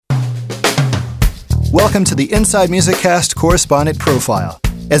Welcome to the Inside Music Cast Correspondent Profile.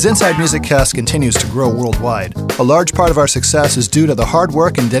 As Inside Music Cast continues to grow worldwide, a large part of our success is due to the hard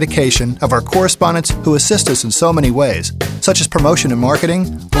work and dedication of our correspondents who assist us in so many ways, such as promotion and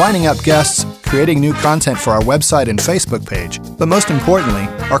marketing, lining up guests, creating new content for our website and Facebook page. But most importantly,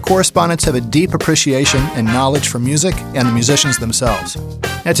 our correspondents have a deep appreciation and knowledge for music and the musicians themselves.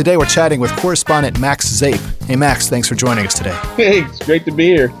 And today we're chatting with correspondent Max Zape. Hey Max, thanks for joining us today. Hey, it's great to be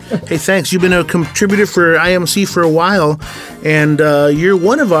here. Hey, thanks. You've been a contributor for IMC for a while, and you're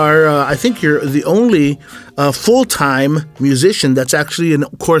one of our, I think you're the only full-time musician that's actually a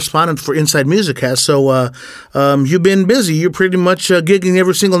correspondent for Inside Music Cast. So you've been busy. You're pretty much gigging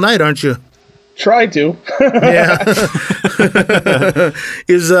every single night, aren't you? Try to. Yeah.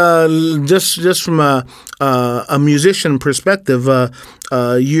 Is just from a musician perspective,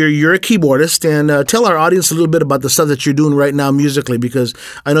 you're a keyboardist, and tell our audience a little bit about the stuff that you're doing right now musically, because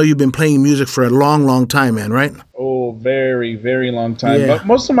I know you've been playing music for a long, long time, man, right? Oh, very, very long time. Yeah. But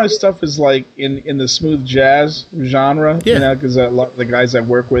most of my stuff is like in the smooth jazz genre, Yeah. because a lot of the guys I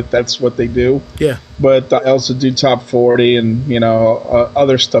work with, that's what they do. Yeah. But I also do top 40 and,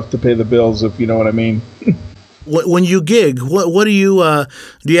 other stuff to pay the bills, if you know what I mean. When you gig, what do you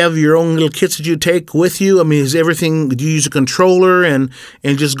have your own little kits that you take with you? I mean, is everything? Do you use a controller and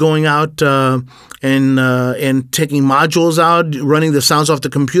just going out and taking modules out, running the sounds off the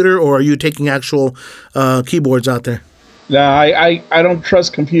computer, or are you taking actual keyboards out there? No, I don't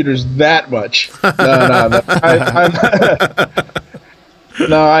trust computers that much.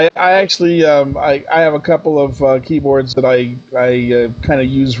 No. I actually I have a couple of keyboards that I kind of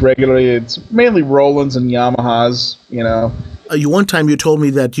use regularly. It's mainly Rolands and Yamahas, One time you told me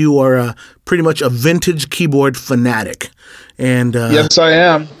that you are pretty much a vintage keyboard fanatic. And yes, I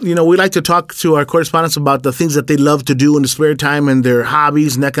am. We like to talk to our correspondents about the things that they love to do in the spare time and their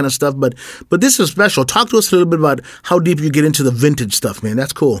hobbies and that kind of stuff. But this is special. Talk to us a little bit about how deep you get into the vintage stuff, man.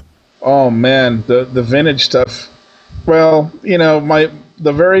 That's cool. Oh, man, the vintage stuff. Well,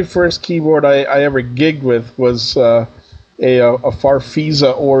 the very first keyboard I ever gigged with was a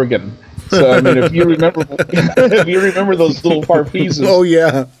Farfisa organ. So I mean, if you remember those little Farfisas. Oh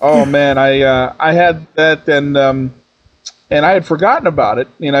yeah. Oh man, I had that, and I had forgotten about it,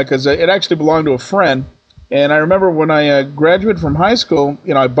 because it actually belonged to a friend. And I remember when I graduated from high school,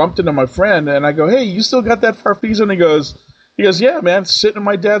 I bumped into my friend, and I go, "Hey, you still got that Farfisa?" And he goes, "Yeah, man, it's sitting in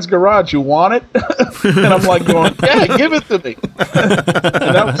my dad's garage. You want it?" And I'm like going, "Yeah, give it to me."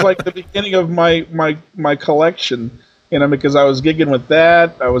 And that was like the beginning of my collection, because I was gigging with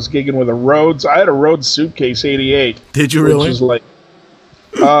that. I was gigging with a Rhodes. I had a Rhodes Suitcase 88. Did you really? Which is like,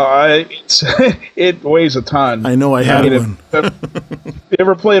 it weighs a ton. I know I had one. If you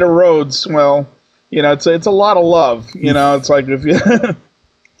ever played a Rhodes, well, it's a lot of love. It's like if you.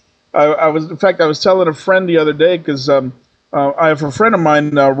 I was telling a friend the other day, because I have a friend of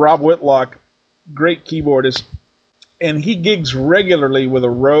mine, Rob Whitlock, great keyboardist, and he gigs regularly with a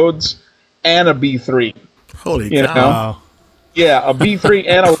Rhodes and a B3. Holy cow! Yeah, a B3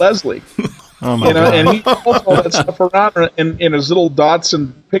 and a Leslie. Oh my God. And he pulls all that stuff around in his little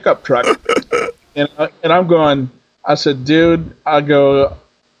Datsun pickup truck. And I'm going. I said, dude,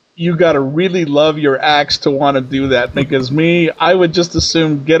 you got to really love your axe to want to do that, because I would just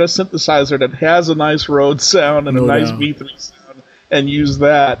assume get a synthesizer that has a nice Rhodes sound and a nice B3 sound and use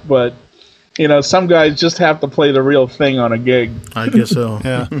that. But, some guys just have to play the real thing on a gig. I guess so.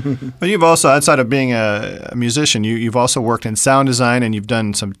 Yeah. Well, you've also, outside of being a musician, you've also worked in sound design, and you've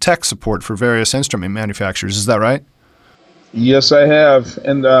done some tech support for various instrument manufacturers. Is that right? Yes, I have.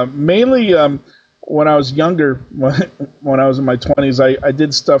 And mainly when I was younger, when I was in my 20s, I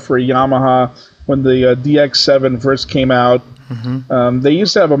did stuff for Yamaha when the DX7 first came out. Mm-hmm. They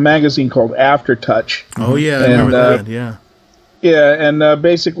used to have a magazine called Aftertouch. Oh, yeah, I remember that, yeah. Yeah, and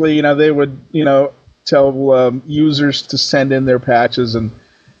basically, they would, tell users to send in their patches,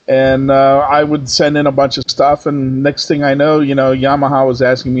 and I would send in a bunch of stuff, and next thing I know, Yamaha was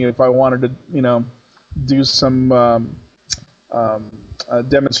asking me if I wanted to, do some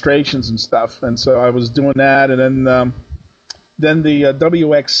demonstrations and stuff, and so I was doing that, and then the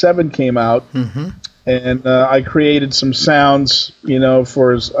WX7 came out, mm-hmm. and I created some sounds, for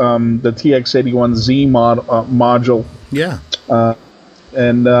the TX81Z module. Yeah.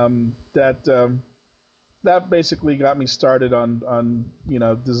 And that basically got me started on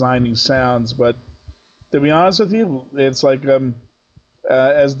designing sounds. But to be honest with you, it's like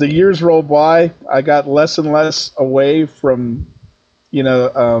as the years roll by, I got less and less away from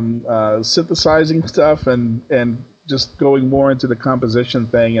synthesizing stuff and just going more into the composition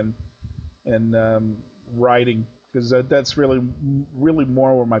thing and writing, because that's really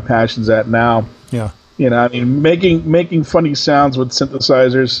more where my passion's at now. Yeah. I mean, making funny sounds with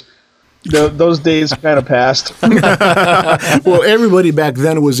synthesizers. Those days kind of passed. Well, everybody back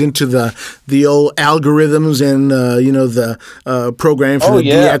then was into the old algorithms and the programming for the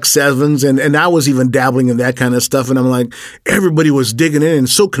DX7s, and I was even dabbling in that kind of stuff. And I'm like, everybody was digging in and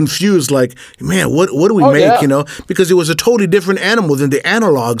so confused, like, man, what do we make? Because it was a totally different animal than the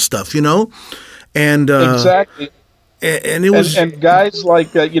analog stuff, and exactly. And it was and guys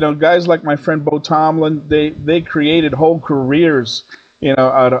like my friend Bo Tomlin, they created whole careers.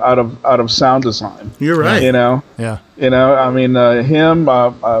 Out of sound design. You're right. Yeah. I mean, him,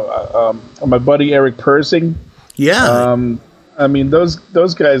 my buddy Eric Persing. Yeah. I mean, those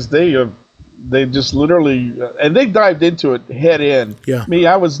guys, they just literally, and they dived into it head in. Yeah. Me,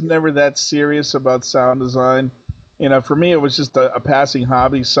 I was never that serious about sound design. For me, it was just a passing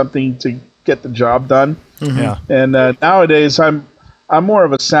hobby, something to get the job done. Mm-hmm. Yeah. And nowadays, I'm more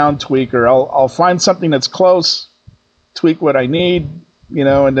of a sound tweaker. I'll find something that's close, tweak what I need,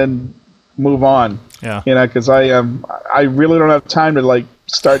 and then move on. Yeah. Because I really don't have time to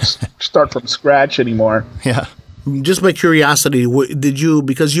start from scratch anymore. Yeah. Just by curiosity,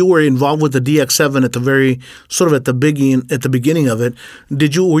 because you were involved with the DX7 at the very at the beginning of it,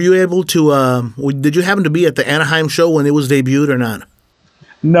 were you able to? Did you happen to be at the Anaheim show when it was debuted or not?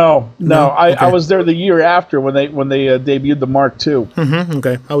 No. Okay. I was there the year after when they debuted the Mark II. Mm-hmm.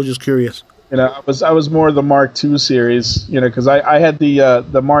 Okay, I was just curious. I was more of the Mark II series, because I had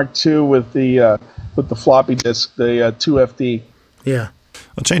the Mark II with the floppy disk, the 2FD. Yeah.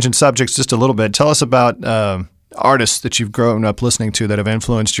 Well, changing subjects just a little bit. Tell us about artists that you've grown up listening to that have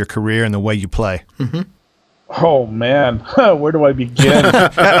influenced your career and the way you play. Mm-hmm. Oh man, where do I begin?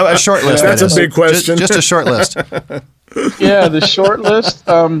 A short list. That's a big question. Just a short list. Yeah, the short list.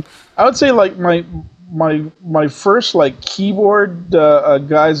 I would say like my first keyboard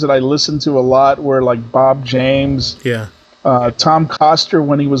guys that I listened to a lot were like Bob James, Tom Coster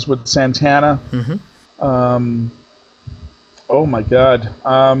when he was with Santana. Mm-hmm. Oh my God,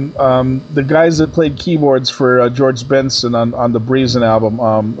 the guys that played keyboards for George Benson on the Breezin' album,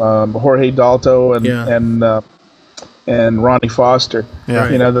 Jorge Dalto and Ronnie Foster.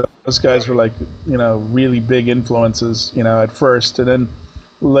 Yeah. Those guys were really big influences, at first, and then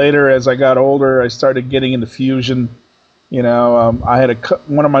later, as I got older, I started getting into fusion. I had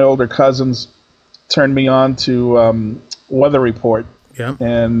one of my older cousins turned me on to Weather Report,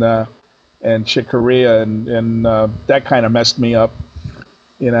 and Chick Corea, and that kind of messed me up.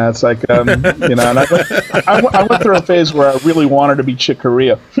 It's like, and I went through a phase where I really wanted to be Chick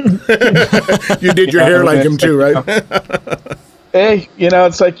Corea. You did your hair like him too, right? Hey,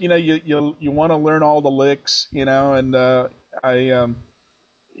 it's like you want to learn all the licks, and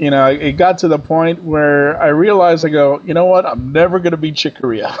it got to the point where I realized, I go, you know what? I'm never going to be Chick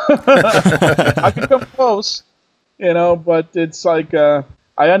Corea. I can come close, but it's like I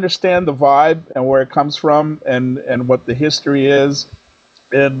understand the vibe and where it comes from and what the history is.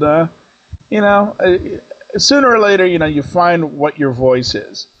 And, sooner or later, you find what your voice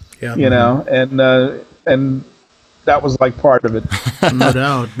is, and that was part of it. No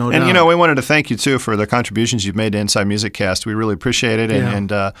doubt. And, we wanted to thank you, too, for the contributions you've made to Inside Music Cast. We really appreciate it.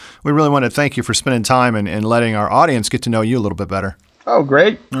 And we really want to thank you for spending time and letting our audience get to know you a little bit better. Oh,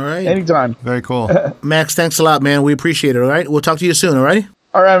 great. All right. Anytime. Very cool. Max, thanks a lot, man. We appreciate it, all right? We'll talk to you soon, all right?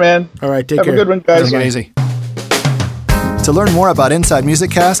 All right, man. All right, take care. care. Have a good one, guys. Take it easy. To learn more about Inside Music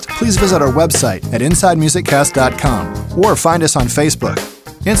Cast, please visit our website at InsideMusicCast.com or find us on Facebook.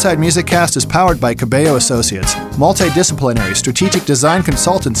 Inside Music Cast is powered by Cabello Associates, multidisciplinary strategic design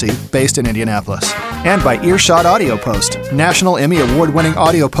consultancy based in Indianapolis, and by Earshot Audio Post, National Emmy Award-winning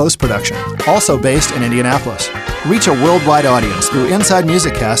audio post-production, also based in Indianapolis. Reach a worldwide audience through Inside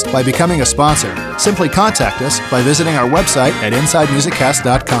Music Cast by becoming a sponsor. Simply contact us by visiting our website at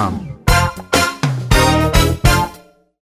InsideMusicCast.com.